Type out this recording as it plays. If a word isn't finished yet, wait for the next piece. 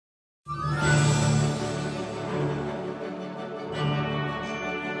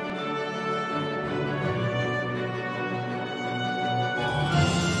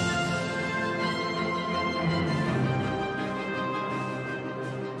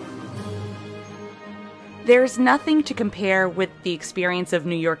There's nothing to compare with the experience of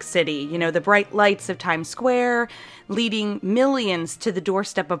New York City. You know, the bright lights of Times Square, leading millions to the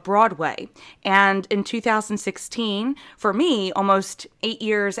doorstep of Broadway. And in 2016, for me, almost 8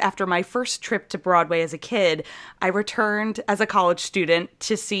 years after my first trip to Broadway as a kid, I returned as a college student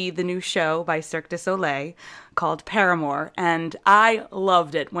to see the new show by Cirque du Soleil called Paramore, and I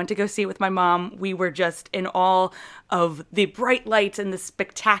loved it. Went to go see it with my mom. We were just in awe of the bright lights and the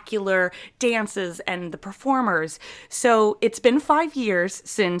spectacular dances and the performers. So it's been 5 years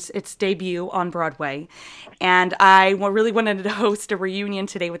since its debut on Broadway, and I really wanted to host a reunion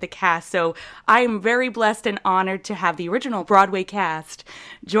today with the cast. So I am very blessed and honored to have the original Broadway cast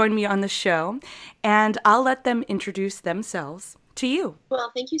join me on the show, and I'll let them introduce themselves to you. Well,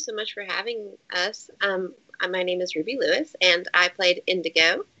 thank you so much for having us. My name is Ruby Lewis, and I played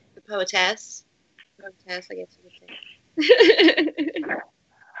Indigo, the poetess. Poetess, I guess you would say.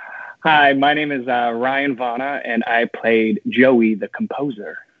 Hi, my name is Ryan Vana, and I played Joey, the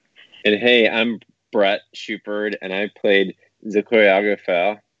composer. And hey, I'm Brett Shupert, and I played the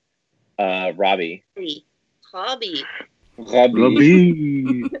choreographer, Robbie. Robbie.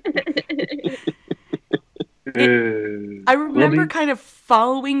 I remember kind of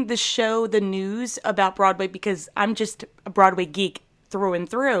following the show, the news about Broadway, because I'm just a Broadway geek through and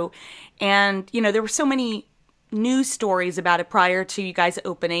through. And, you know, there were so many news stories about it prior to you guys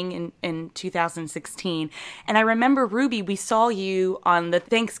opening in 2016. And I remember, Ruby, we saw you on the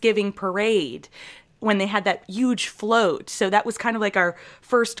Thanksgiving parade when they had that huge float. So that was kind of like our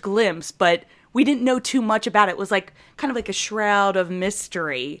first glimpse, but we didn't know too much about it. It was like kind of like a shroud of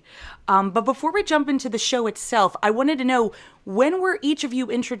mystery. But before we jump into the show itself, I wanted to know, when were each of you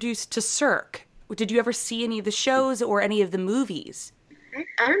introduced to Cirque? Did you ever see any of the shows or any of the movies?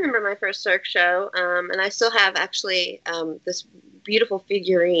 I remember my first Cirque show, and I still have actually this beautiful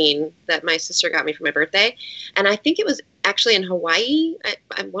figurine that my sister got me for my birthday. And I think it was actually in Hawaii, I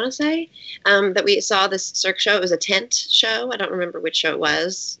want to say, that we saw this Cirque show. It was a tent show. I don't remember which show it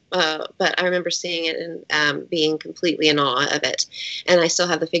was, but I remember seeing it and being completely in awe of it. And I still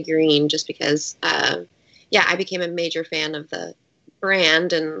have the figurine just because, I became a major fan of the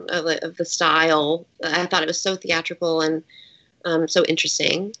brand and of the style. I thought it was so theatrical and so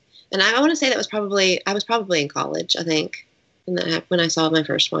interesting. And I want to say I was probably in college, I think, when I saw my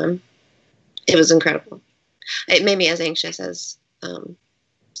first one. It was incredible. It made me as anxious as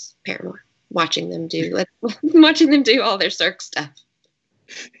Paramore, watching them do all their Cirque stuff.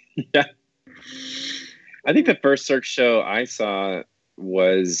 Yeah. I think the first Cirque show I saw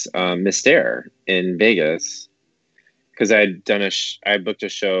was Mystère in Vegas, because I booked a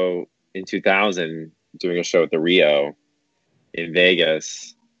show in 2000, doing a show at the Rio in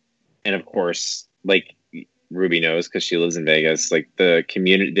Vegas. And of course, like Ruby knows, because she lives in Vegas, like the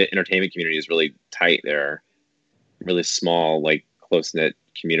entertainment community is really tight there, really small, like close-knit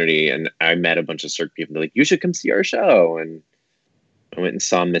community. And I met a bunch of Cirque people. They're like, you should come see our show. And I went and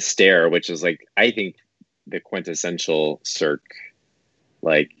saw Mystère, which is like, I think, the quintessential Cirque,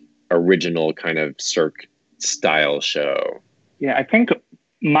 like original kind of Cirque style show. Yeah, I think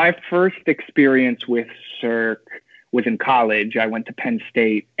my first experience with Cirque was in college. I went to Penn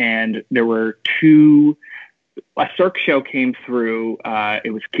State, and there were a Cirque show came through.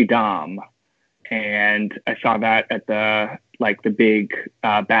 It was Quidam, and I saw that at the big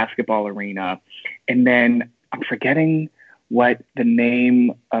basketball arena. And then I'm forgetting what the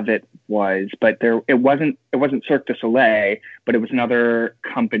name of it was, but it wasn't Cirque du Soleil, but it was another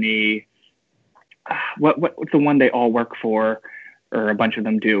company. What's the one they all work for, or a bunch of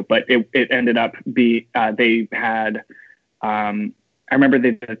them do? But it ended up they had. I remember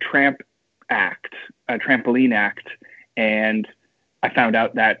they did a trampoline act, and I found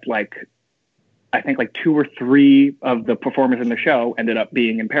out that I think 2 or 3 of the performers in the show ended up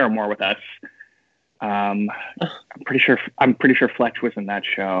being in Paramore with us. I'm pretty sure Fletch was in that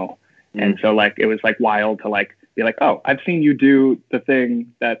show. And so it was wild to be like, oh, I've seen you do the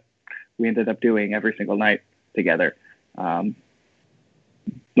thing that we ended up doing every single night together.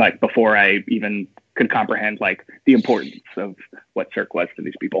 Before I even could comprehend the importance of what Cirque was to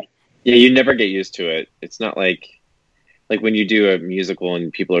these people. Yeah, you never get used to it. It's not like when you do a musical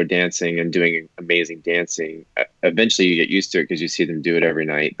and people are dancing and doing amazing dancing. Eventually, you get used to it because you see them do it every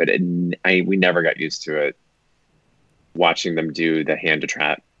night. But we never got used to it, watching them do the hand to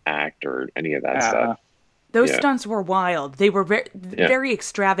trap act or any of that stuff. Those stunts were wild. They were very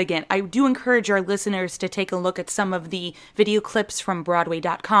extravagant. I do encourage our listeners to take a look at some of the video clips from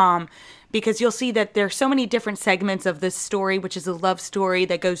Broadway.com, because you'll see that there are so many different segments of this story, which is a love story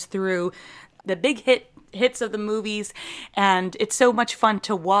that goes through the big hit hits of the movies, and it's so much fun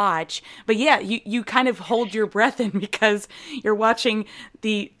to watch. But yeah, you kind of hold your breath in because you're watching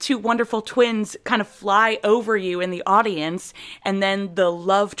the two wonderful twins kind of fly over you in the audience, and then the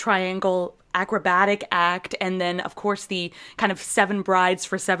love triangle acrobatic act, and then of course the kind of Seven Brides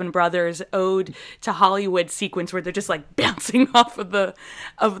for Seven Brothers ode to Hollywood sequence where they're just like bouncing off of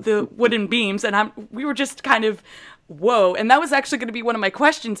the wooden beams, and we were just kind of whoa. And that was actually going to be one of my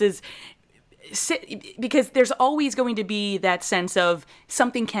questions, is because there's always going to be that sense of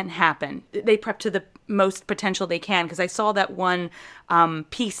something can happen. They prep to the most potential they can, because I saw that one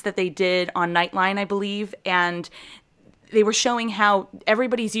piece that they did on Nightline, I believe, and they were showing how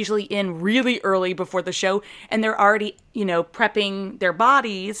everybody's usually in really early before the show, and they're already, prepping their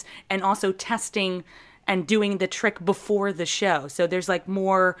bodies and also testing and doing the trick before the show. So there's like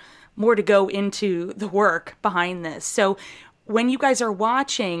more to go into the work behind this. So when you guys are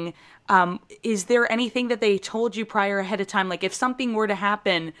watching, is there anything that they told you prior ahead of time? Like if something were to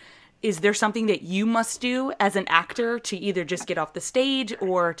happen, is there something that you must do as an actor to either just get off the stage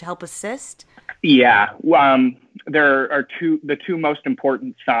or to help assist? Yeah. There are the two most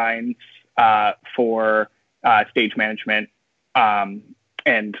important signs for stage management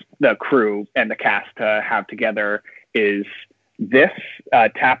and the crew and the cast to have together is this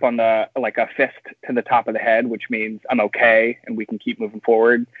tap on a fist to the top of the head, which means I'm okay and we can keep moving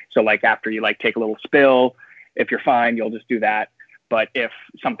forward. So like after you like take a little spill, if you're fine, you'll just do that. But if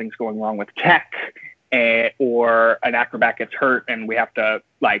something's going wrong with tech or an acrobat gets hurt and we have to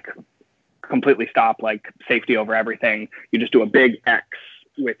like completely stop, like safety over everything, you just do a big X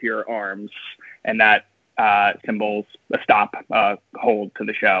with your arms, and that symbols a stop, hold to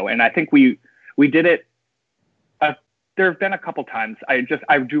the show. And I think we did it. There have been a couple times. I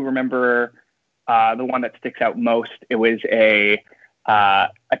do remember the one that sticks out most. It was a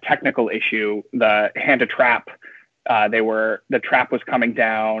technical issue. The hand to trap. The trap was coming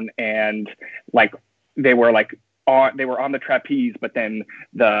down, and like they were on the trapeze, but then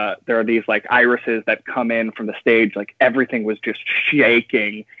there are these like irises that come in from the stage. Like everything was just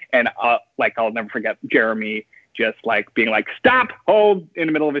shaking, and I'll never forget Jeremy just like being like, "Stop, hold!" in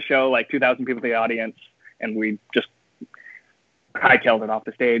the middle of a show, like 2,000 people in the audience, and we just hightailed it off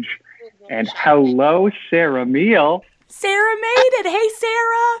the stage. And hello, Sarah Meal. Sarah made it. Hey,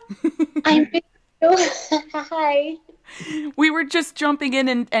 Sarah. I'm Hi. We were just jumping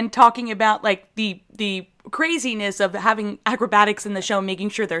in and talking about like the craziness of having acrobatics in the show, making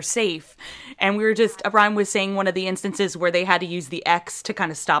sure they're safe. And we were Ryan was saying one of the instances where they had to use the X to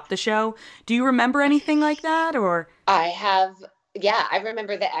kind of stop the show. Do you remember anything like that? Or I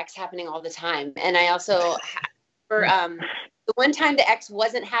remember the X happening all the time. And I also for the one time the X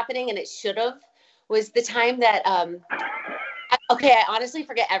wasn't happening and it should have was the time that I honestly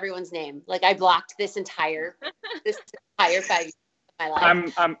forget everyone's name. Like I blocked this entire 5 years of my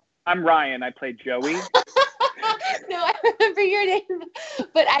life. I'm Ryan. I played Joey. No, I remember your name,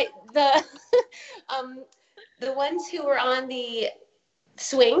 but the ones who were on the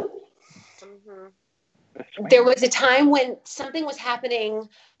swing. Mm-hmm. There was a time when something was happening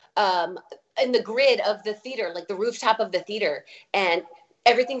in the grid of the theater, like the rooftop of the theater, and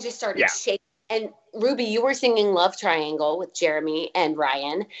everything just started shaking. And Ruby, you were singing Love Triangle with Jeremy and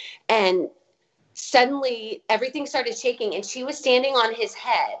Ryan, and suddenly everything started shaking, and she was standing on his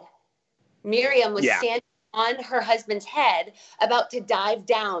head. Miriam was standing on her husband's head, about to dive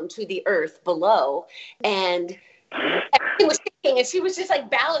down to the earth below, and everything was shaking, and she was just like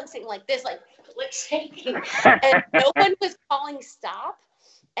balancing like this, like shaking, and no one was calling stop.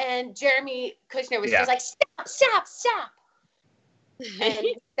 And Jeremy Kushner was just like, stop. And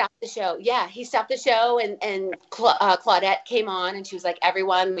he stopped the show. Yeah, he stopped the show, and Claudette came on, and she was like,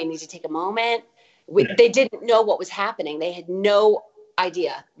 everyone, we need to take a moment. They didn't know what was happening. They had no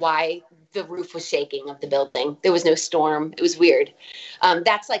idea why the roof was shaking of the building. There was no storm. It was weird.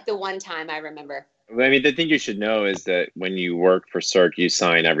 That's like the one time I remember. I mean, the thing you should know is that when you work for Cirque, you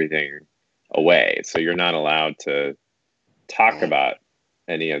sign everything away. So you're not allowed to talk about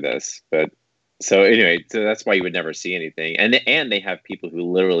any of this. But so anyway, so that's why you would never see anything. And they have people who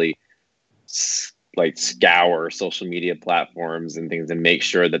literally like scour social media platforms and things and make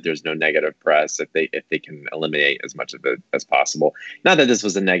sure that there's no negative press if they can eliminate as much of it as possible. Not that this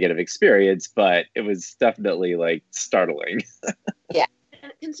was a negative experience, but it was definitely like startling. Yeah.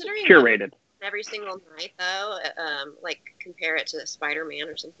 And considering curated every single night though, like compare it to Spider-Man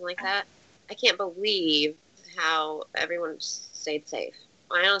or something like that, I can't believe how everyone stayed safe.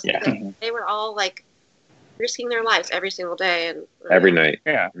 I honestly think they were all like risking their lives every single day and every night.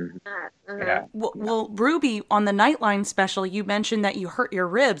 Yeah. Yeah. Well, Ruby, on the Nightline special, you mentioned that you hurt your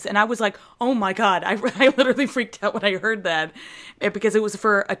ribs, and I was like, oh my God, I literally freaked out when I heard that, because it was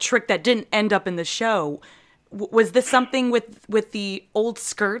for a trick that didn't end up in the show. Was this something with the old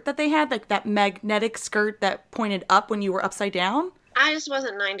skirt that they had, like that magnetic skirt that pointed up when you were upside down? I just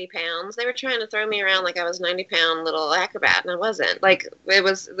wasn't 90 pounds. They were trying to throw me around like I was 90-pound little acrobat, and I wasn't. Like, it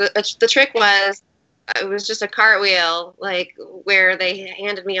was, the trick was, it was just a cartwheel, like, where they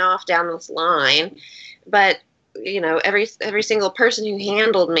handed me off down this line. But, you know, every single person who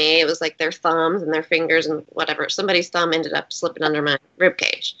handled me, it was like their thumbs and their fingers and whatever. Somebody's thumb ended up slipping under my rib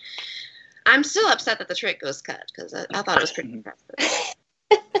cage. I'm still upset that the trick was cut, because I thought it was pretty impressive.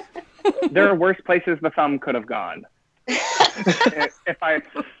 There are worse places the thumb could have gone. if I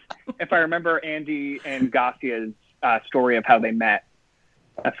remember Andy and Gossia's story of how they met,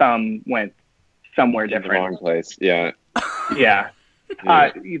 a thumb went somewhere different. In the wrong place. Yeah. Yeah.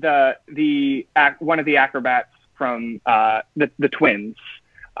 One of the acrobats from the twins,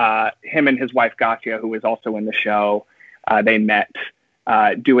 him and his wife Gossia, who was also in the show, they met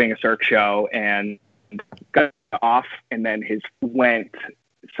doing a Cirque show and got off, and then his went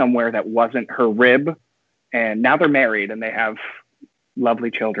somewhere that wasn't her rib, and now they're married and they have lovely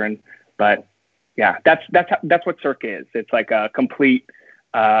children. But yeah, that's what Cirque is. It's like a complete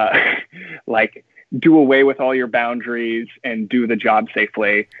like, do away with all your boundaries and do the job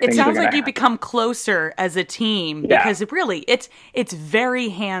safely. It sounds like you become closer as a team, because it's very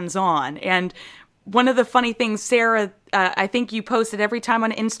hands-on. And one of the funny things, Sarah, I think you posted every time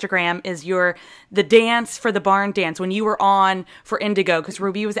on Instagram, is the dance for the barn dance when you were on for Indigo, because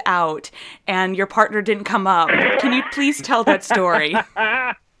Ruby was out and your partner didn't come up. Can you please tell that story?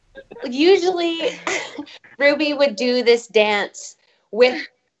 Usually Ruby would do this dance with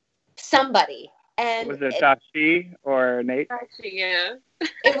somebody. And was it Dashi or Nate? Dashi, yeah.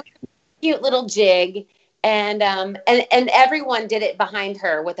 It was a cute little jig. And everyone did it behind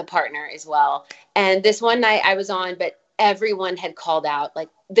her with a partner as well. And this one night I was on, but everyone had called out, like,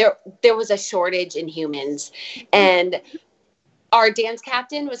 there was a shortage in humans. And our dance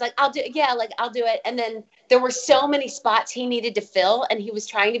captain was like, I'll do it. And then there were so many spots he needed to fill, and he was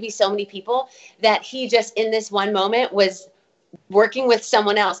trying to be so many people that he just, in this one moment, was working with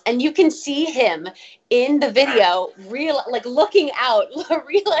someone else. And you can see him in the video looking out,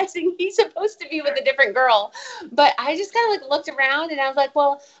 realizing he's supposed to be with a different girl. But I just kind of looked around and I was like,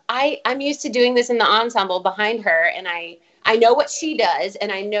 well, I'm used to doing this in the ensemble behind her, and I know what she does,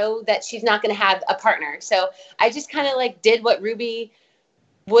 and I know that she's not going to have a partner. So I just kind of did what Ruby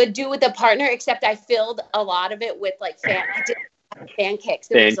would do with a partner, except I filled a lot of it with fan kicks.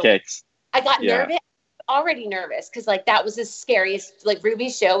 I got nervous. Already nervous, because that was the scariest.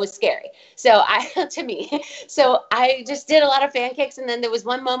 Ruby's show was scary, so I just did a lot of fan kicks. And then there was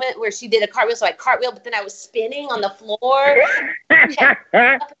one moment where she did a cartwheel, so I cartwheeled, but then I was spinning on the floor.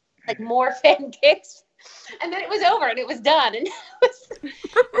 More fan kicks, and then it was over and it was done, and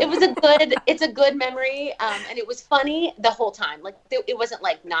it's a good memory, and it was funny the whole time. It wasn't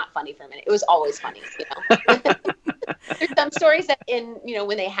not funny for a minute. It was always funny, There's some stories that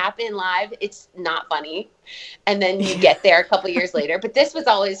when they happen live, it's not funny. And then you get there a couple years later. But this was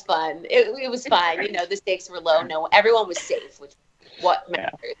always fun. It was fun. The stakes were low. No, everyone was safe, which what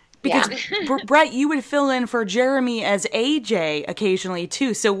matters. Because Brett, you would fill in for Jeremy as AJ occasionally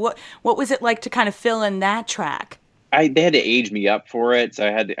too. So what was it like to kind of fill in that track? They had to age me up for it. So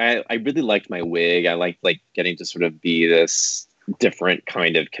I really liked my wig. I liked getting to sort of be this different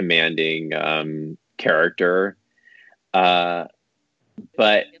kind of commanding character.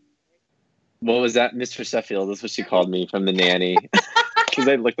 But what was that? Mr. Sheffield. That's what she called me from The Nanny. Because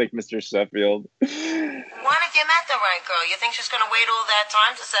I looked like Mr. Sheffield. Why if you met the right girl? You think she's going to wait all that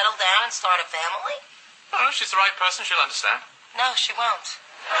time to settle down and start a family? Oh, if she's the right person, she'll understand. No, she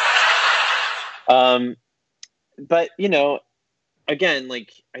won't. But, again,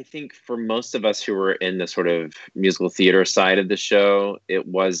 I think for most of us who were in the sort of musical theater side of the show, it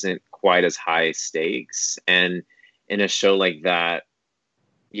wasn't quite as high stakes. And in a show like that,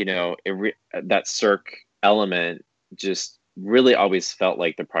 that Cirque element just really always felt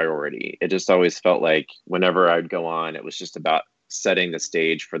like the priority. It just always felt like whenever I'd go on, it was just about setting the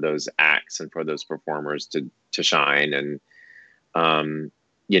stage for those acts and for those performers to shine. And,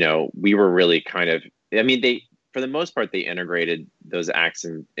 we were really kind of, for the most part, they integrated those acts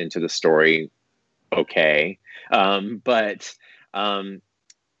into the story. Okay. But I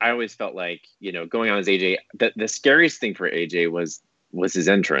always felt like, going on as AJ, the scariest thing for AJ was his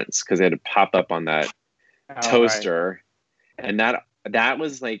entrance, because they had to pop up on that toaster. Right. And that that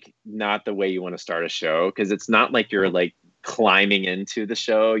was like not the way you want to start a show, because it's not like you're like climbing into the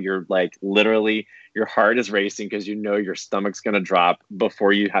show. You're like literally your heart is racing because you know your stomach's going to drop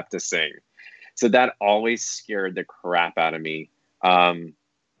before you have to sing. So that always scared the crap out of me.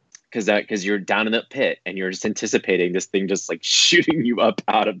 Because you're down in the pit and you're just anticipating this thing just like shooting you up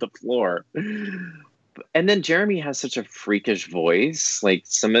out of the floor. And then Jeremy has such a freakish voice. Like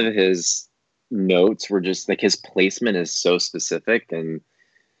some of his notes were just like, his placement is so specific. And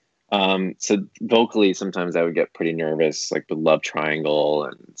so vocally, sometimes I would get pretty nervous, like with Love Triangle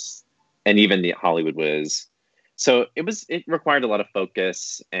and even the Hollywood Wiz. So it required a lot of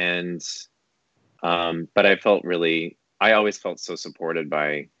focus, and but I always felt so supported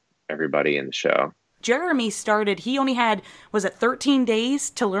by everybody in the show. Jeremy started, he only had, was it 13 days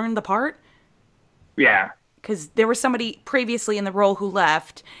to learn the part? Yeah. Because there was somebody previously in the role who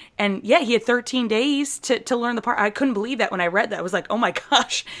left, and yeah, he had 13 days to learn the part. I couldn't believe that when I read that. I was like, oh my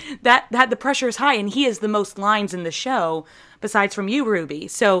gosh, that the pressure is high, and he has the most lines in the show, besides from you, Ruby.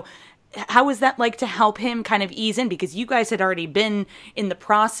 So how was that like to help him kind of ease in? Because you guys had already been in the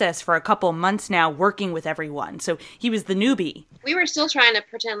process for a couple months now working with everyone. So he was the newbie. We were still trying to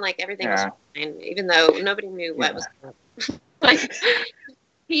pretend like everything was fine, even though nobody knew what was going on. Like,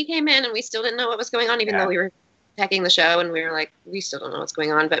 he came in and we still didn't know what was going on, even though we were checking the show, and we were like, we still don't know what's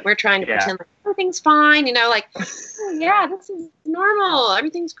going on, but we're trying to pretend like everything's fine, you know, like, oh, yeah, this is normal.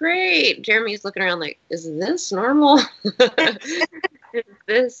 Everything's great. Jeremy's looking around like, is this normal? Is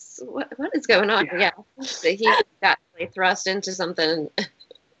this what is going on? Yeah. So he got really thrust into something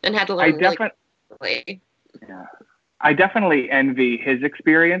and had to learn really quickly. Yeah. I definitely envy his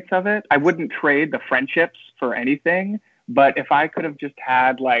experience of it. I wouldn't trade the friendships for anything, but if I could have just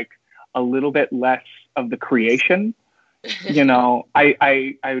had like a little bit less of the creation, you know,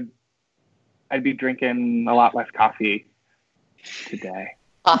 I'd be drinking a lot less coffee today.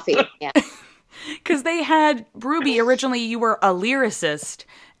 Coffee, yeah. Because they had Ruby, originally you were a lyricist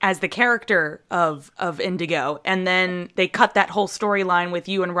as the character of Indigo, and then they cut that whole storyline with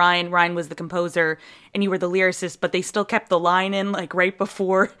you and Ryan. Ryan was the composer and you were the lyricist, but they still kept the line in like right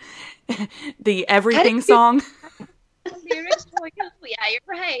before the Everything song. Lyrics for you. Yeah, you're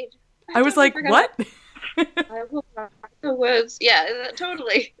right. I was like, what? I will write the words. Yeah,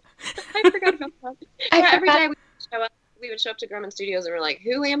 totally. I forgot about that. Every day we would show up to Grumman Studios and we're like,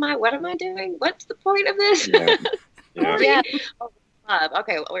 who am I? What am I doing? What's the point of this? Yeah. Oh, love.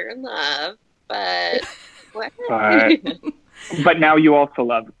 Okay, well, we're in love, but what? But now you also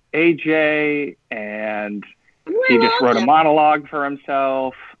love AJ, and he just wrote a monologue for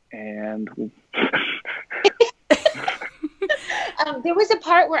himself, and there was a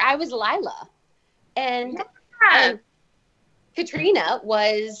part where I was Lila, and Katrina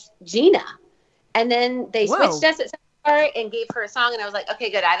was Gina, and then they switched us at some part and gave her a song, and I was like, okay,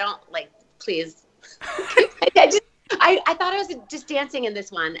 good. I don't like, please. I thought I was just dancing in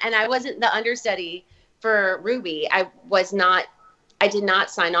this one, and I wasn't the understudy for Ruby. I did not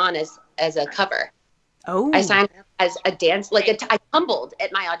sign on as a cover. Oh, I signed as a dance, like I tumbled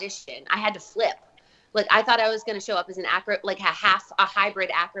at my audition. I had to flip. Like I thought I was going to show up as an a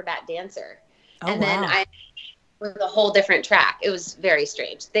hybrid acrobat dancer, and then I with a whole different track. It was very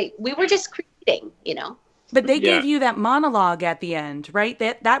strange. We were just creating, you know. But they gave you that monologue at the end, right?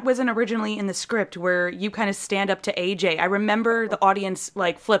 That wasn't originally in the script where you kind of stand up to AJ. I remember the audience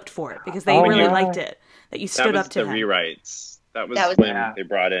like flipped for it because they really liked it. That you stood up to him. That was the rewrites. That was when they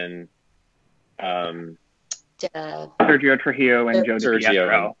brought in Sergio Trujillo and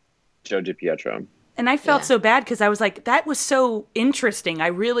Joe DiPietro. And I felt so bad because I was like, that was so interesting. I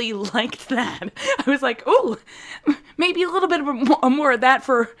really liked that. I was like, oh, maybe a little bit more of that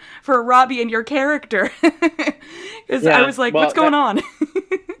for Robbie and your character. Because I was like, what's going on?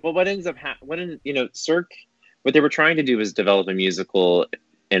 Well, what ends up Cirque, what they were trying to do was develop a musical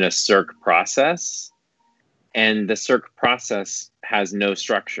in a Cirque process. And the Cirque process has no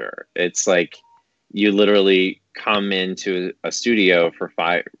structure. It's like you literally come into a studio for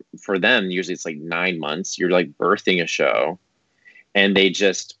them, usually it's like 9 months. You're like birthing a show, and they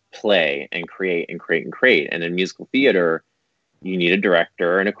just play and create and create and create. And in musical theater, you need a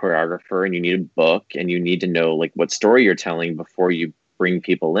director and a choreographer, and you need a book, and you need to know like what story you're telling before you bring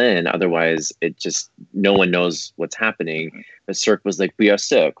people in. Otherwise, no one knows what's happening. But Cirque was like, we are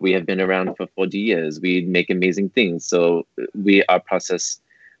Cirque. We have been around for 40 years. We make amazing things. So our process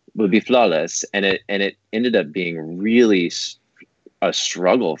will be flawless. And it ended up being really a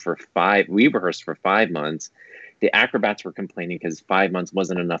struggle for we rehearsed for 5 months. The acrobats were complaining because 5 months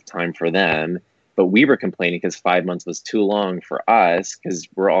wasn't enough time for them, but we were complaining because 5 months was too long for us because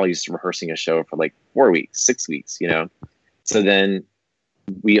we're all used to rehearsing a show for like 4 weeks, 6 weeks, you know? So then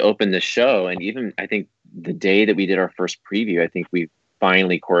we opened the show, and even I think the day that we did our first preview, I think we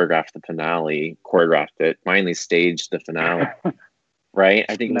finally choreographed it, finally staged the finale. Right?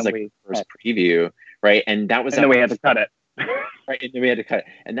 I think it was like the first preview, right? And that was, and then we had to cut it. Right, and then we had to cut it.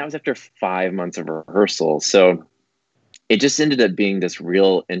 And that was after 5 months of rehearsal. So it just ended up being this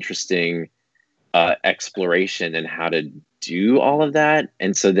real interesting exploration in how to do all of that.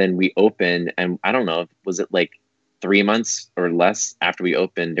 And so then we opened, and I don't know, was it like 3 months or less after we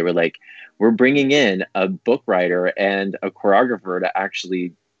opened, they were like, we're bringing in a book writer and a choreographer to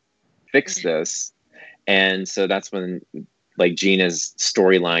actually fix this. And so that's when like Gina's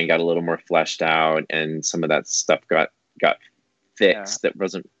storyline got a little more fleshed out, and some of that stuff got fixed that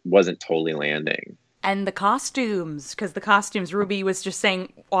wasn't totally landing. And the costumes, because the costumes, Ruby was just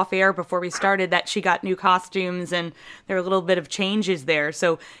saying off air before we started that she got new costumes and there are a little bit of changes there.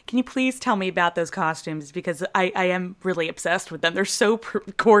 So can you please tell me about those costumes? Because I am really obsessed with them. They're so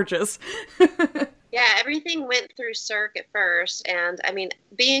gorgeous. Yeah, everything went through Cirque at first. And I mean,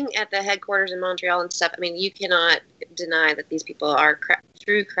 being at the headquarters in Montreal and stuff, I mean, you cannot deny that these people are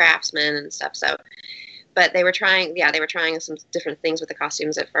true craftsmen and stuff. So, but they were trying some different things with the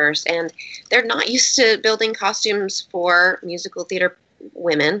costumes at first. And they're not used to building costumes for musical theater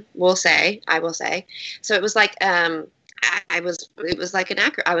women, I will say. So it was like, I was like an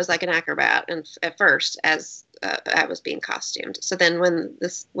acrobat and at first as I was being costumed. So then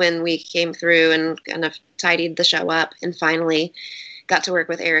when we came through and kind of tidied the show up and finally got to work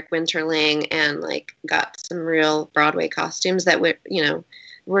with Eric Winterling and like got some real Broadway costumes that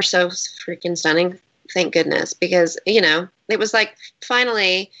were so freaking stunning. Thank goodness, because it was like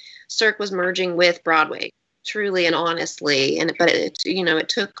finally Cirque was merging with Broadway, truly and honestly.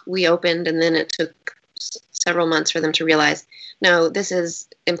 We opened, and then it took several months for them to realize, no, this is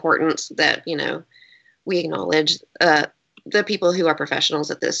important that we acknowledge the people who are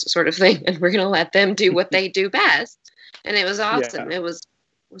professionals at this sort of thing, and we're going to let them do what they do best. And it was awesome. Yeah. It was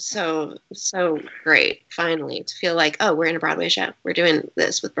so great finally to feel like, oh, we're in a Broadway show. We're doing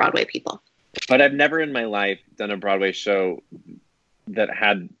this with Broadway people. But I've never in my life done a Broadway show that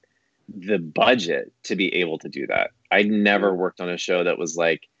had the budget to be able to do that. I never worked on a show that was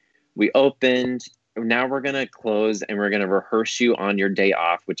like, we opened, now we're going to close and we're going to rehearse you on your day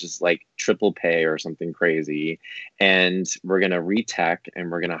off, which is like triple pay or something crazy. And we're going to retech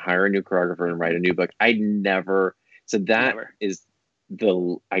and we're going to hire a new choreographer and write a new book. So that is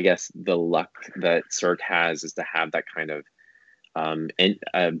the luck that Cirque has, is to have that kind of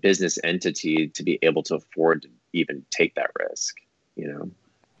a business entity to be able to afford to even take that risk,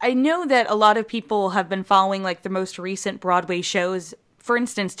 I know that a lot of people have been following like the most recent Broadway shows. For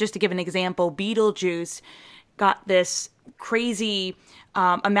instance, just to give an example, Beetlejuice got this crazy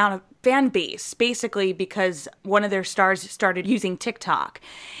amount of fan base, basically because one of their stars started using TikTok.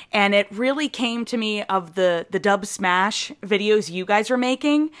 And it really came to me of the Dub Smash videos you guys were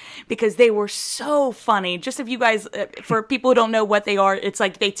making, because they were so funny. Just if you guys, for people who don't know what they are, it's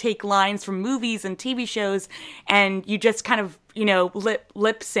like they take lines from movies and TV shows and you just kind of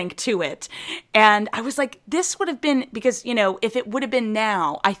lip sync to it. And I was like, this would have been, because, if it would have been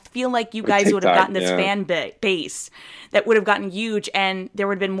now, I feel like you guys would have gotten this fan base that would have gotten huge, and there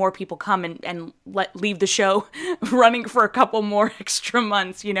would have been more people come and leave the show running for a couple more extra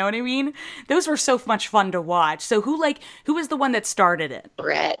months. You know what I mean? Those were so much fun to watch. So who was the one that started it?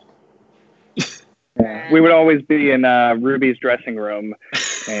 Brett. We would always be in Ruby's dressing room,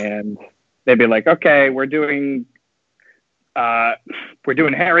 and they'd be like, okay, we're doing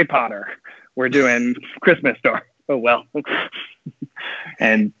Harry Potter. We're doing Christmas Story. Oh, well.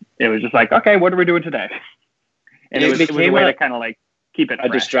 And it was just like, okay, what are we doing today? And it was a way to kind of like keep it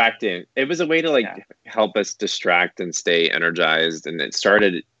fresh. Distracting. It was a way to help us distract and stay energized. And it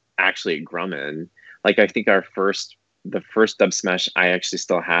started actually at Grumman. Like, I think the first Dub Smash I actually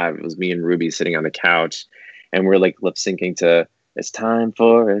still have, it was me and Ruby sitting on the couch, and we're like lip syncing to "It's Time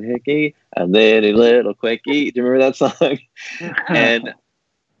for a Hickey, a little quickie." Do you remember that song?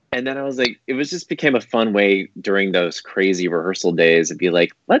 And then I was like, it just became a fun way during those crazy rehearsal days to be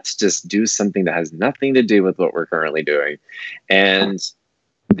like, let's just do something that has nothing to do with what we're currently doing. And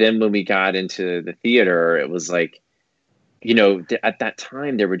then when we got into the theater, it was like, at that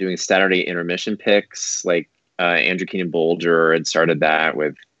time they were doing Saturday intermission picks. Like Andrew Keenan Bolger had started that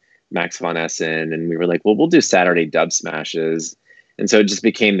with Max von Essen. And we were like, well, we'll do Saturday Dub Smashes. And so it just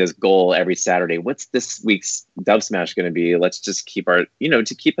became this goal every Saturday. What's this week's Dub Smash going to be? Let's just keep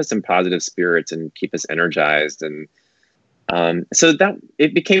to keep us in positive spirits and keep us energized. And so that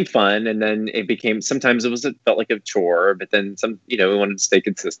it became fun. And then it became, sometimes it felt like a chore, but then we wanted to stay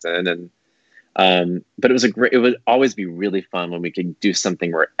consistent. And But it would always be really fun when we could do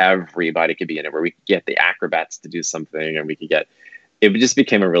something where everybody could be in it, where we could get the acrobats to do something, and it just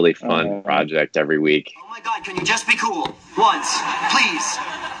became a really fun project every week. Oh my God, can you just be cool? Once, please.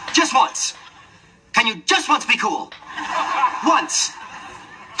 Just once. Can you just once be cool? Once.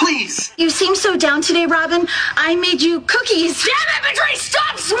 Please. You seem so down today, Robin. I made you cookies. Damn it, Patrice,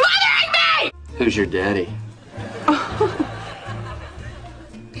 stop smothering me! Who's your daddy?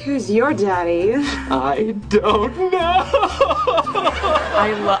 Who's your daddy? I don't know.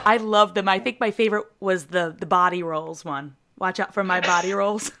 I love them. I think my favorite was the body rolls one. Watch out for my body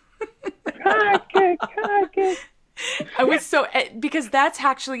rolls. I was so, because that's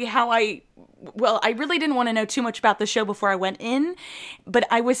actually how I really didn't want to know too much about the show before I went in, but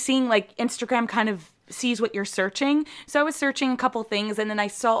I was seeing like Instagram kind of sees what you're searching. So I was searching a couple things, and then I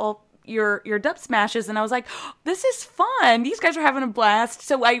saw your dub smashes, and I was like, oh, this is fun. These guys are having a blast.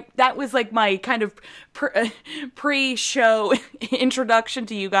 So that was like my kind of pre-show introduction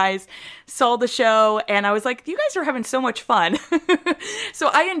to you guys. Saw the show, and I was like, you guys are having so much fun. So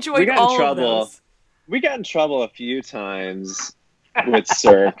I enjoyed all of those. We got in trouble a few times with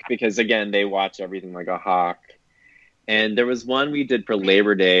Cirque because, again, they watch everything like a hawk. And there was one we did for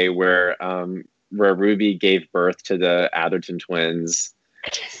Labor Day where Ruby gave birth to the Atherton twins,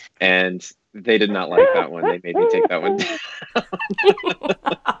 and they did not like that one. They made me take that one down.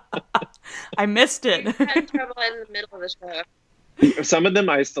 I missed it. We had trouble in the middle of the show. Some of them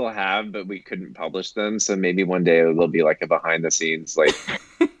I still have, but we couldn't publish them. So maybe one day there'll be like a behind the scenes, like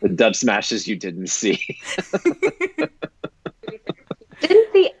the dub smashes you didn't see.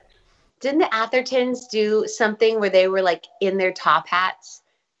 Didn't the Athertons do something where they were like in their top hats,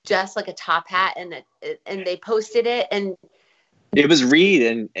 just like a top hat, and they posted it, and it was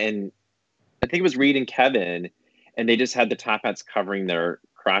Reed and I think it was Reed and Kevin, and they just had the top hats covering their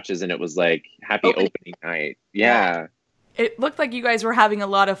crotches, and it was like happy opening night. Yeah. It looked like you guys were having a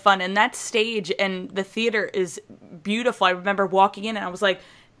lot of fun, and that stage and the theater is beautiful. I remember walking in and I was like,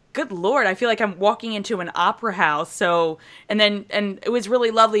 good Lord, I feel like I'm walking into an opera house. So, and it was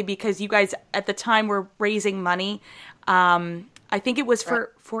really lovely because you guys at the time were raising money. I think it was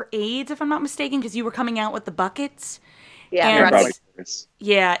for AIDS, if I'm not mistaken, because you were coming out with the buckets. Yeah.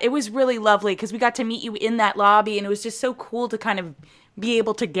 Yeah, it was really lovely because we got to meet you in that lobby, and it was just so cool to kind of be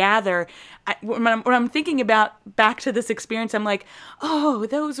able to gather. When I'm thinking about back to this experience, I'm like, oh,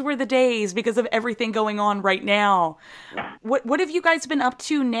 those were the days because of everything going on right now. What have you guys been up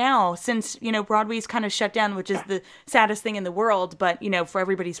to now since, Broadway's kind of shut down, which is the saddest thing in the world, but, for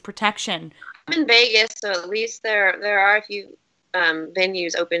everybody's protection? I'm in Vegas, so at least there are a few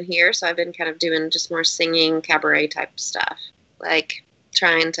venues open here. So I've been kind of doing just more singing, cabaret type stuff, like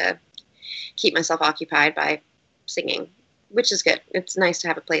trying to keep myself occupied by singing, which is good. It's nice to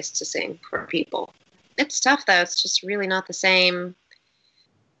have a place to sing for people. It's tough though. It's just really not the same.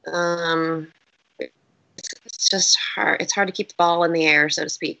 It's just hard. It's hard to keep the ball in the air, so to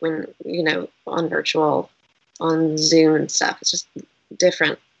speak, when, on virtual, on Zoom and stuff. It's just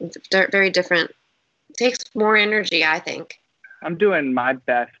different. It's very different. It takes more energy, I think. I'm doing my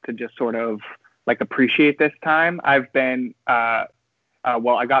best to just sort of like appreciate this time. I've been, I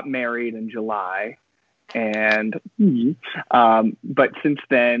got married in July. And, but since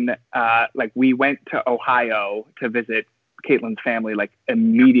then, we went to Ohio to visit Caitlin's family,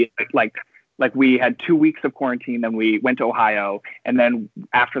 immediately, we had 2 weeks of quarantine, then we went to Ohio. And then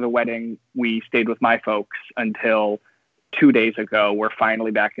after the wedding, we stayed with my folks until 2 days ago. We're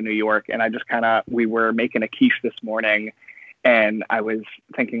finally back in New York. And I just we were making a quiche this morning, and I was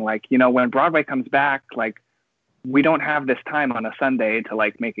thinking when Broadway comes back, we don't have this time on a Sunday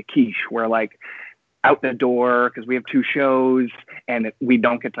to make a quiche. We're out the door because we have 2 shows, and we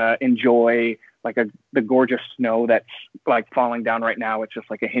don't get to enjoy the gorgeous snow that's falling down right now. It's just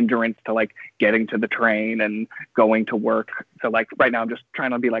a hindrance to getting to the train and going to work. So right now I'm just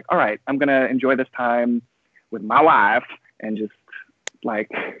trying to be all right, I'm going to enjoy this time with my wife and just make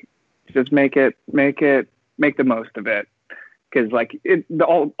the most of it. Cause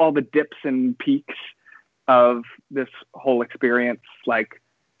all the dips and peaks of this whole experience,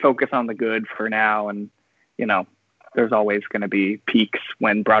 focus on the good for now. And, there's always going to be peaks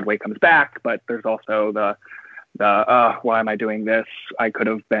when Broadway comes back, but there's also the why am I doing this? I could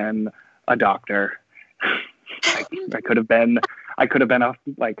have been a doctor. I could have been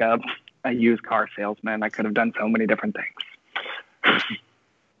a used car salesman. I could have done so many different things.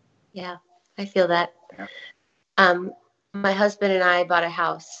 Yeah, I feel that. Yeah. My husband and I bought a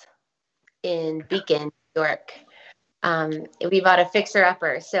house in Beacon, New York. We bought a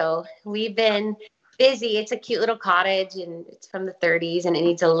fixer-upper. So we've been busy. It's a cute little cottage, and it's from the 30s, and it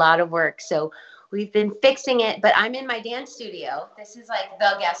needs a lot of work. So we've been fixing it, but I'm in my dance studio. This is like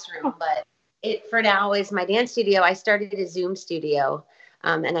the guest room, but it for now is my dance studio. I started a Zoom studio,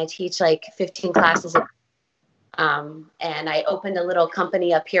 and I teach like 15 classes. And I opened a little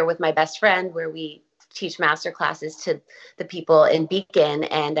company up here with my best friend where we teach master classes to the people in Beacon.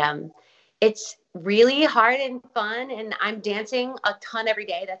 And it's really hard and fun. And I'm dancing a ton every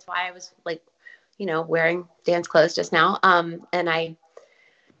day. That's why I was like, wearing dance clothes just now. And I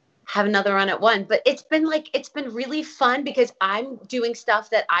have another run at 1, but it's been really fun because I'm doing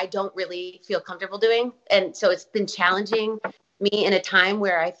stuff that I don't really feel comfortable doing. And so it's been challenging me in a time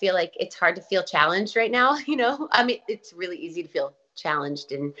where I feel like it's hard to feel challenged right now. I mean, it's really easy to feel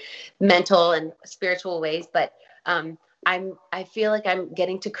challenged in mental and spiritual ways, but I feel like I'm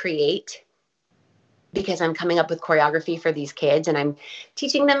getting to create because I'm coming up with choreography for these kids, and I'm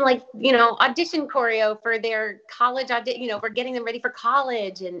teaching them audition choreo for their college we're getting them ready for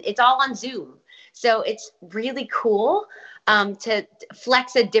college, and it's all on Zoom. So it's really cool to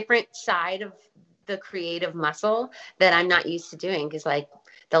flex a different side of the creative muscle that I'm not used to doing. Cause like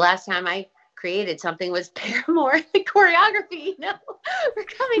the last time I created something was Paramore, the choreography, we're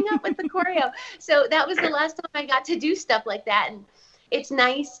coming up with the choreo. So that was the last time I got to do stuff like that. And it's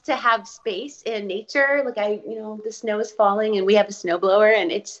nice to have space in nature. Like the snow is falling and we have a snowblower,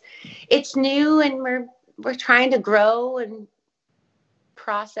 and it's new, and we're trying to grow and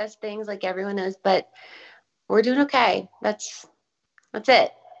process things like everyone knows, but we're doing okay. That's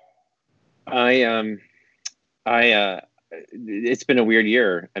it. It's been a weird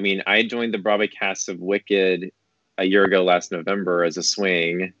year. I mean, I joined the Broadway cast of Wicked a year ago last November as a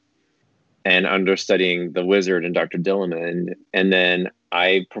swing and understudying the Wizard and Dr. Dilliman. And then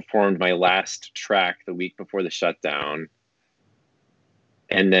I performed my last track the week before the shutdown.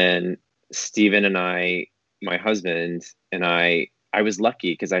 And then Steven and I, my husband and I was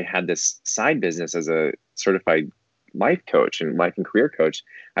lucky because I had this side business as a certified life coach and life and career coach.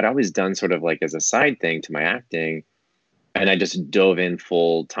 I'd always done sort of like as a side thing to my acting, and I just dove in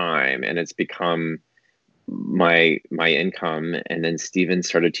full time, and it's become my income. And then Steven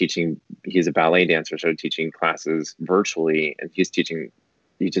started teaching. He's a ballet dancer, started teaching classes virtually, and he's doing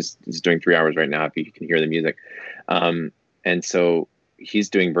 3 hours right now if you can hear the music. And so he's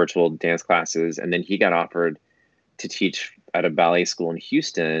doing virtual dance classes, and then he got offered to teach at a ballet school in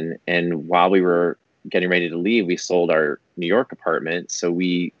Houston. And while we were getting ready to leave, we sold our New York apartment. So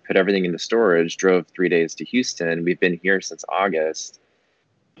we put everything into storage, drove 3 days to Houston. We've been here since August.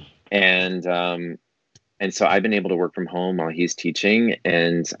 And so I've been able to work from home while he's teaching.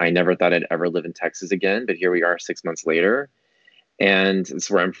 And I never thought I'd ever live in Texas again, but here we are 6 months later. And it's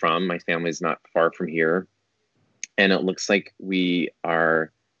where I'm from. My family's not far from here. And it looks like we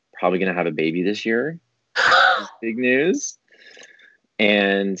are probably going to have a baby this year. Big news.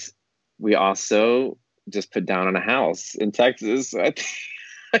 And we also just put down on a house in Texas. So I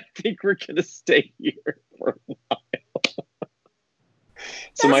think we're going to stay here for a while.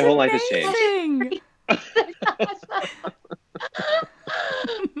 So my whole life has changed.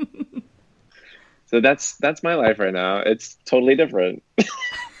 So that's my life right now. It's totally different.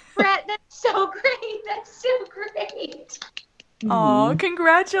 Brett, that's so great. That's so great. Oh,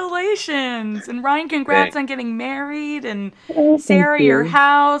 congratulations. And Ryan, congrats on getting married. And Sarah, your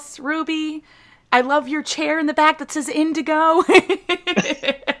house. Ruby, I love your chair in the back that says Indigo.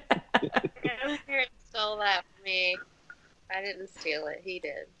 Aaron stole that from me. I didn't steal it. He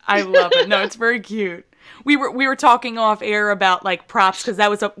did. I love it. No, it's very cute. We were talking off air about like props, because that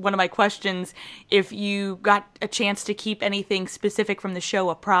was one of my questions. If you got a chance to keep anything specific from the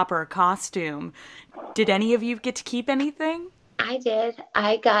show, a prop or a costume, did any of you get to keep anything? I did.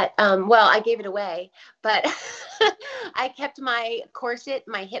 I got, I gave it away, but I kept my corset,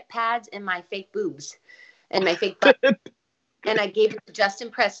 my hip pads, and my fake boobs, and my fake butt. And I gave it to Justin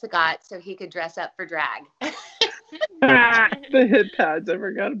Prescott so he could dress up for drag. The hip pads, I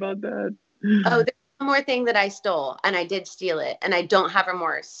forgot about that. Oh, there's one more thing that I stole, and I did steal it, and I don't have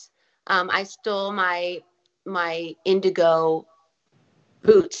remorse. I stole my indigo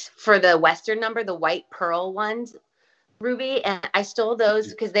boots for the Western number, the white pearl ones, Ruby, and I stole those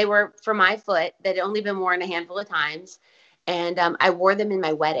because they were for my foot that had only been worn a handful of times, and I wore them in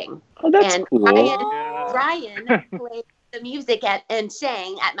my wedding. Oh, that's cool. Ryan played the music and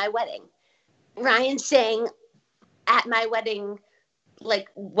sang at my wedding. Ryan sang at my wedding, like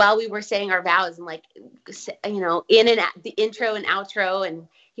while we were saying our vows, and like, in and out, the intro and outro, and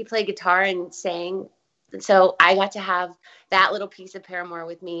he played guitar and sang. So I got to have that little piece of Paramore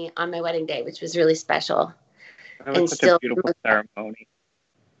with me on my wedding day, which was really special. That was such a beautiful ceremony.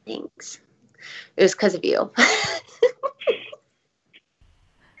 Thanks. It was because of you.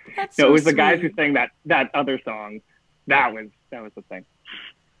 That's No, so it was the guys sweet. who sang that other song. That was the thing.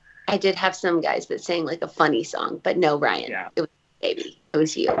 I did have some guys that sang like a funny song, but no, Ryan. Yeah. It was baby. It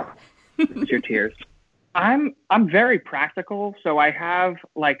was you. It's your tears. I'm very practical, so I have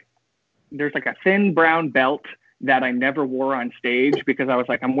like there's like a thin brown belt that I never wore on stage because I was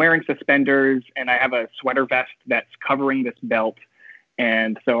like, I'm wearing suspenders and I have a sweater vest that's covering this belt.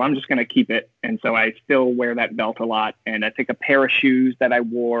 And so I'm just going to keep it. And so I still wear that belt a lot. And I think a pair of shoes that I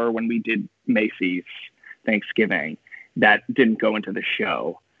wore when we did Macy's Thanksgiving that didn't go into the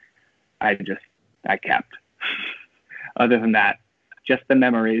show, I kept. Other than that, just the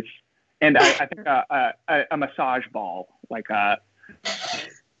memories. And I think a massage ball, like a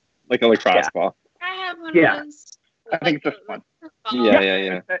lacrosse ball. I have one Yeah. of those. I think it's just fun.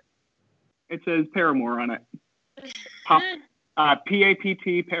 Yeah. It says Paramore on it. Pop,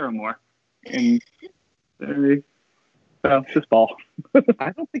 PAPT Paramore. And so just ball.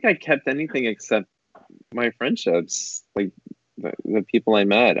 I don't think I kept anything except my friendships, like the people I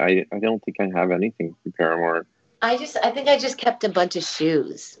met. I don't think I have anything from Paramore. I think I just kept a bunch of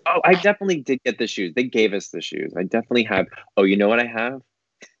shoes. Oh, I definitely did get the shoes. They gave us the shoes. I definitely have. Oh, you know what I have?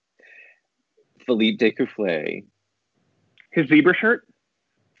 Philippe Decoufflé His zebra shirt?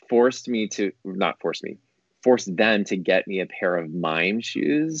 forced them to get me a pair of mime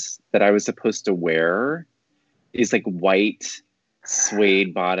shoes that I was supposed to wear. These like white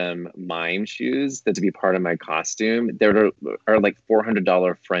suede bottom mime shoes that to be part of my costume. There are like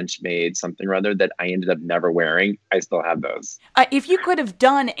 $400 French made something or other that I ended up never wearing. I still have those. If you could have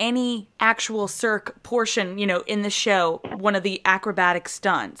done any actual Cirque portion, in the show, one of the acrobatic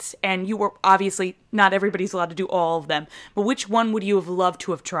stunts, and you were obviously not everybody's allowed to do all of them, but which one would you have loved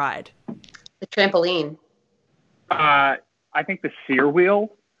to have tried? The trampoline. I think the sear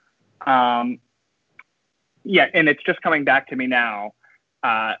wheel. Yeah, and it's just coming back to me now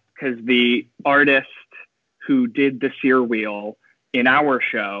because the artist who did the sear wheel in our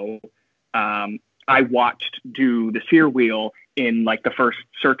show, I watched do the sear wheel in like the first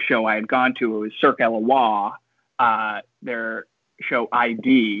Cirque show I had gone to. It was Cirque Éloigh, their show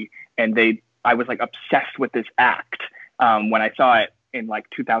ID, and I was like obsessed with this act when I saw it in like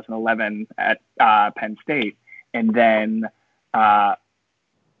 2011 at Penn State, and then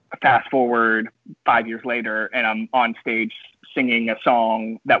fast forward 5 years later, and I'm on stage singing a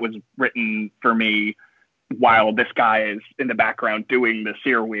song that was written for me while this guy is in the background doing the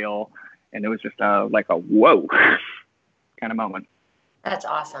sear wheel. And it was just like a whoa kind of moment. That's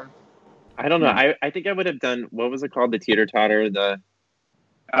awesome. I don't know. I think I would have done, what was it called? The teeter-totter?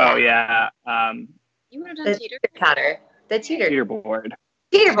 Oh, yeah. You would have done The teeter-totter. The Teeterboard.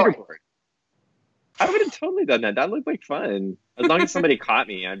 teeterboard. I would have totally done that. That looked like fun. As long as somebody caught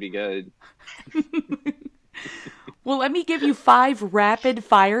me, I'd be good. Well, let me give you 5 rapid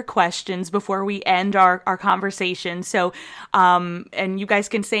fire questions before we end our conversation. So, and you guys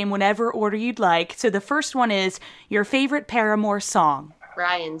can say in whatever order you'd like. So the first one is your favorite Paramore song.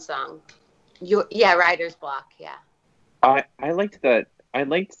 Ryan's song. Writer's Block. Yeah. I liked that.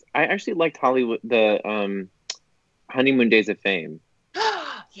 I actually liked Hollywood, the Honeymoon Days of Fame.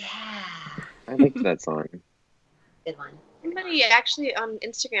 Yeah. I liked that song. Good one. Somebody actually on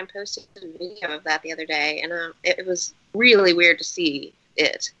Instagram posted a video of that the other day, and it was really weird to see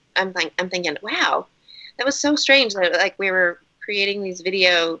it. I'm thinking, wow, that was so strange that like we were creating these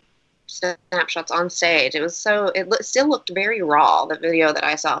video snapshots on stage. It was still looked very raw. The video that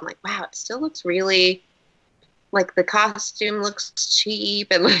I saw, I'm like, wow, it still looks really like the costume looks cheap,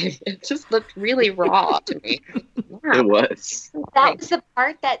 and like it just looked really raw to me. Wow. It was. That was the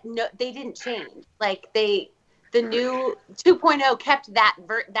part that they didn't change. Like the new 2.0 kept that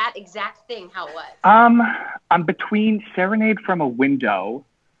exact thing how it was. I'm between Serenade from a Window,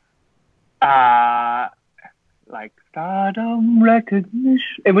 like Stardom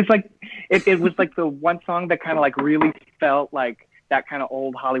Recognition. It was like it was like the one song that kind of like really felt like that kind of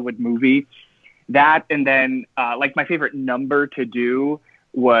old Hollywood movie. That, and then like my favorite number to do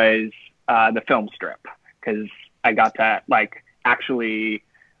was the film strip, because I got to like actually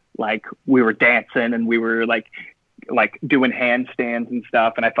like we were dancing and we were like doing handstands and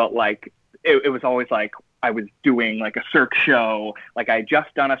stuff, and I felt like it was always like I was doing like a Cirque show, like I had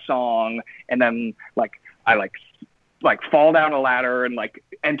just done a song, and then like I like fall down a ladder and like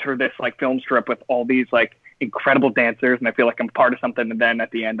enter this like film strip with all these like incredible dancers, and I feel like I'm part of something, and then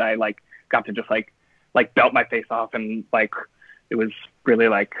at the end I like got to just like belt my face off, and like it was really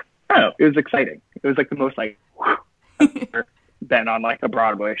like, I don't know, it was exciting. It was like the most like I've ever been on like a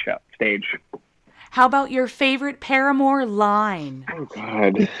Broadway show stage. How about your favorite Paramore line? Oh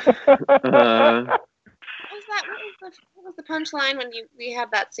God. What was the punchline when we had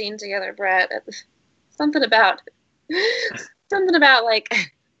that scene together, Brett? Something about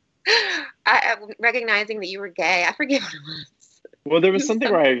like I recognizing that you were gay. I forget what it was. Well, there was something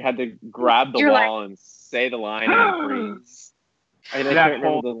where I had to grab the wall and say the line and freeze. I can't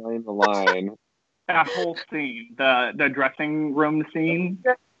remember the line. That whole scene, the dressing room scene.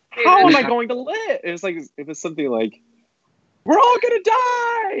 How am I going to live? It was something like, we're all gonna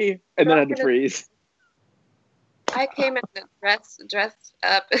die, and then I had to freeze. I came in dressed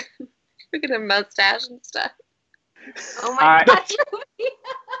up, freaking a mustache and stuff. Oh my God.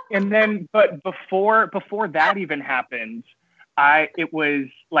 And then, but before that even happened, it was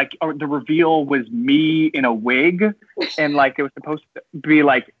like the reveal was me in a wig, and like it was supposed to be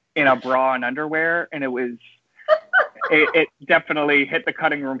like in a bra and underwear, and it was. It definitely hit the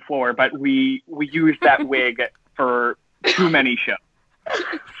cutting room floor, but we used that wig for too many shows.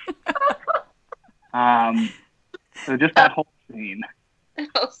 So just that whole scene.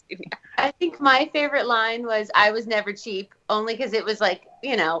 I think my favorite line was "I was never cheap," only because it was like,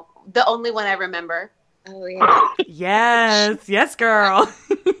 you know, the only one I remember. Oh yeah. Yes, girl.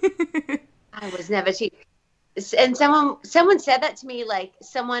 I was never cheap. And someone said that to me, like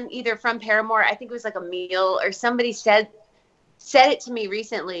someone either from Paramore, I think it was like a meal, or somebody said it to me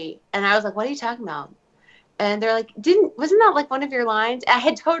recently, and I was like, "What are you talking about?" And they're like, "Wasn't that like one of your lines?" I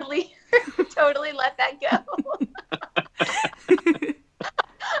had totally let that go.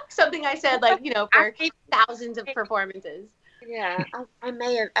 Something I said, like, you know, for thousands of performances. Yeah, I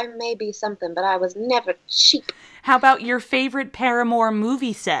may be something, but I was never cheap. How about your favorite Paramore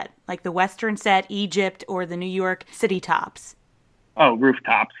movie set, like the Western set, Egypt, or the New York City Tops? Oh,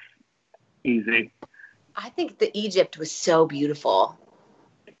 Rooftops. Easy. I think the Egypt was so beautiful.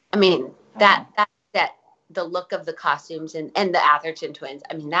 I mean, that set, the look of the costumes and the Atherton twins,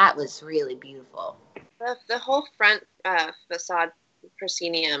 I mean, that was really beautiful. The whole front facade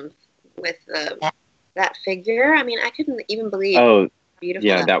proscenium with that figure, I mean, I couldn't even believe how beautiful.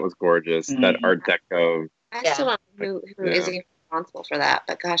 Yeah, that was gorgeous. Mm-hmm. That Art Deco. I still don't know who is responsible for that,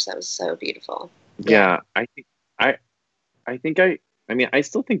 but gosh, that was so beautiful. Yeah, I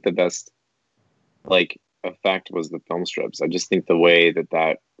still think the best effect was the film strips. I just think the way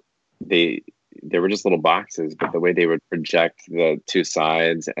that they were just little boxes, but the way they would project the two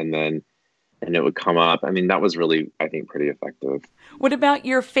sides and it would come up. I mean, that was really, I think, pretty effective. What about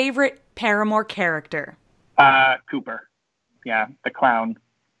your favorite Paramore character? Cooper. Yeah, the clown.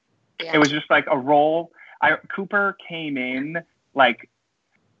 Yeah. It was just like a role. Cooper came in like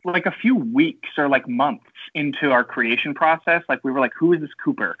a few weeks or like months into our creation process. Like we were like, who is this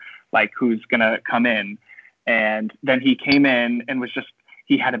Cooper? Like who's gonna come in? And then he came in and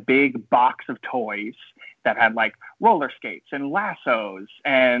he had a big box of toys that had like roller skates and lassos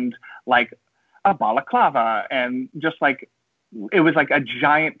and like a balaclava, and just like it was like a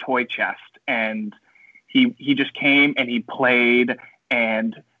giant toy chest, and he just came and he played,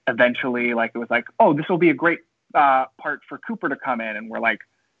 and eventually like it was like, oh, this will be a great part for Cooper to come in, and we're like,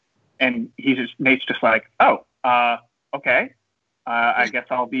 and Nate's just like, oh, okay, I guess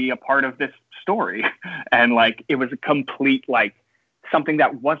I'll be a part of this story. And like it was a complete like something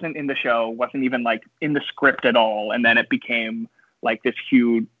that wasn't in the show, wasn't even like in the script at all, and then it became like this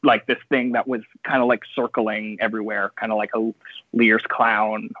huge, like this thing that was kind of like circling everywhere, kind of like a Lear's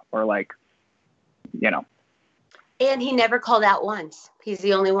clown, or like, you know. And he never called out once. He's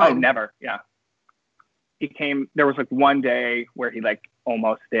the only one. Oh, never. Yeah. There was like one day where he like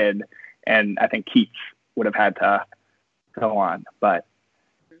almost did, and I think Keats would have had to go on, but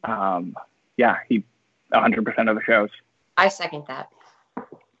yeah, he 100% of the shows. I second that.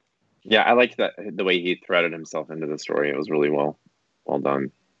 Yeah, I liked the way he threaded himself into the story. It was really well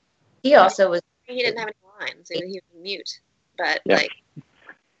done. He also was. He didn't have any lines. He was mute, but like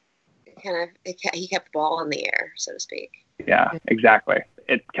he kept the ball in the air, so to speak. Yeah, exactly.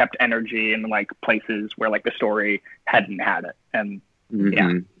 It kept energy in like places where like the story hadn't had it, and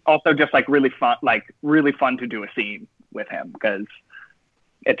yeah. Also, just like really fun to do a scene with him, because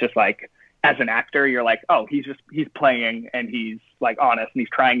it's just like, as an actor, you're like, oh, he's playing, and he's like honest, and he's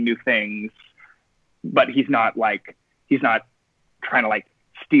trying new things, but he's not trying to like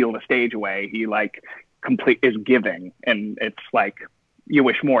steal the stage away. He like is giving, and it's like you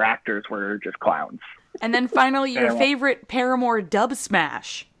wish more actors were just clowns. And then finally, your favorite Paramore dub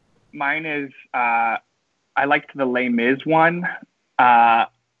smash. Mine is I liked the Les Mis one. I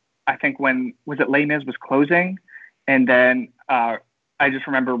think when was it Les Mis was closing, and then I just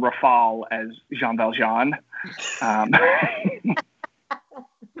remember Rafal as Jean Valjean.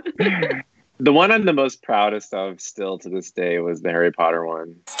 The one I'm the most proudest of still to this day was the Harry Potter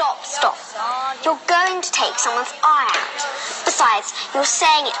one. Stop. You're going to take someone's eye out. Besides, you're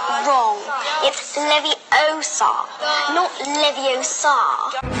saying it wrong. It's Leviosa, not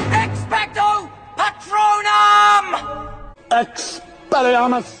Leviosa. Expecto Patronum!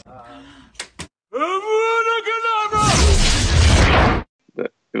 Expelliarmus!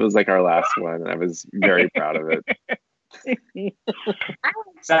 It was like our last one. I was very proud of it. I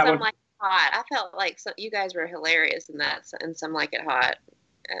like Some Like It Hot. I felt like you guys were hilarious in that, and Some Like It Hot.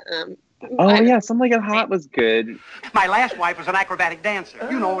 Some Like It Hot was good. My last wife was an acrobatic dancer.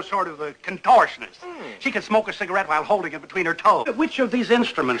 You know, sort of a contortionist. She could smoke a cigarette while holding it between her toes. Which of these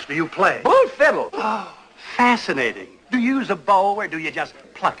instruments do you play? Both fiddles. Oh, fascinating. Do you use a bow or do you just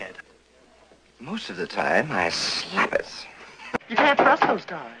pluck it? Most of the time, I slap it. You can't trust those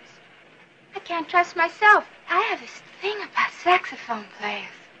guys. I can't trust myself. I have this thing about saxophone players,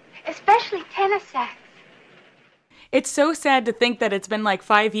 especially tenor sax. It's so sad to think that it's been like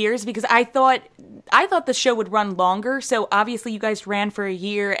 5 years, because I thought the show would run longer. So obviously you guys ran for a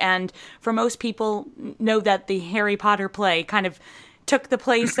year, and for most people know that the Harry Potter play kind of took the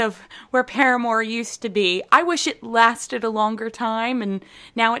place of where Paramore used to be. I wish it lasted a longer time, and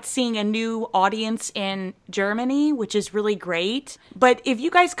now it's seeing a new audience in Germany, which is really great. But if you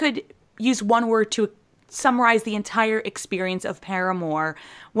guys could use one word to summarize the entire experience of Paramore,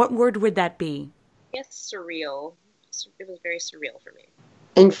 what word would that be? Yes, surreal. It was very surreal for me.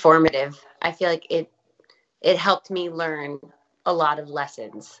 Informative. I feel like it helped me learn a lot of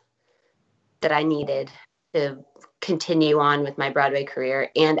lessons that I needed to continue on with my Broadway career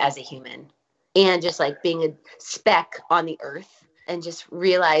and as a human, and just like being a speck on the earth, and just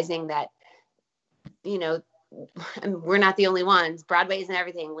realizing that, you know, we're not the only ones. Broadway isn't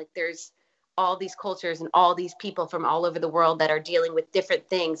everything. Like, there's all these cultures and all these people from all over the world that are dealing with different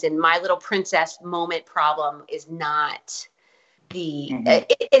things. And my little princess moment problem is not the,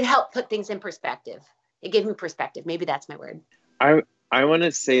 it helped put things in perspective. It gave me perspective. Maybe that's my word. I want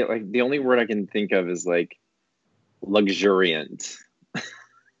to say, like, the only word I can think of is like luxuriant.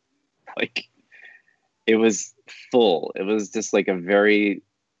 Like, it was full. It was just like a very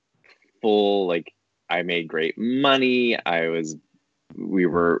full, like, I made great money. We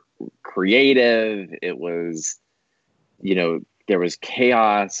were creative. It was, you know, there was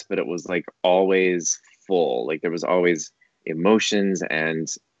chaos, but it was like always full. Like, there was always emotions and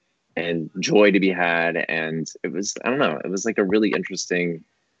joy to be had. And it was, I don't know, it was like a really interesting,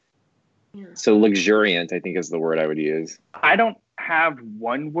 so luxuriant, I think is the word I would use. I don't have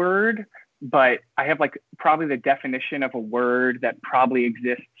one word, but I have like probably the definition of a word that probably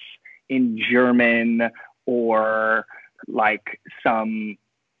exists in German or like some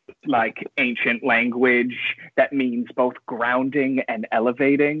like ancient language that means both grounding and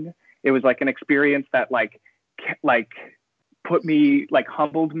elevating. It was like an experience that like put me, like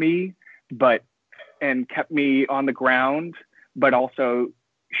humbled me, and kept me on the ground, but also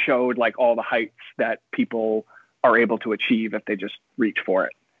showed like all the heights that people are able to achieve if they just reach for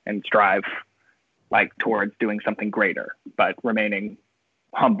it and strive like towards doing something greater, but remaining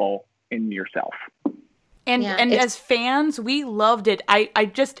humble in yourself. And as fans, we loved it.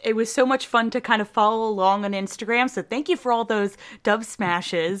 It was so much fun to kind of follow along on Instagram. So thank you for all those dub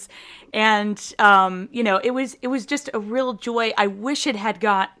smashes. And, you know, it was just a real joy. I wish it had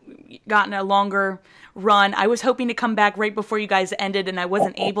gotten a longer run. I was hoping to come back right before you guys ended, and I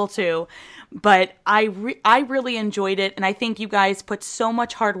wasn't able to. But I really enjoyed it, and I think you guys put so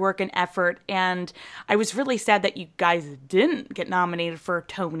much hard work and effort, and I was really sad that you guys didn't get nominated for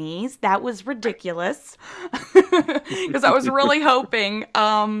Tonys. That was ridiculous, because I was really hoping.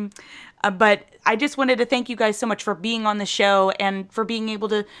 But I just wanted to thank you guys so much for being on the show and for being able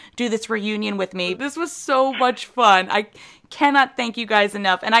to do this reunion with me. This was so much fun. I cannot thank you guys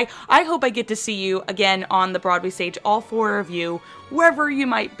enough. And I hope I get to see you again on the Broadway stage, all four of you, wherever you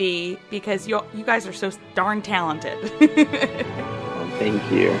might be, because you guys are so darn talented.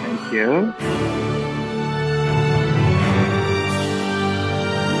 Thank you. Thank you.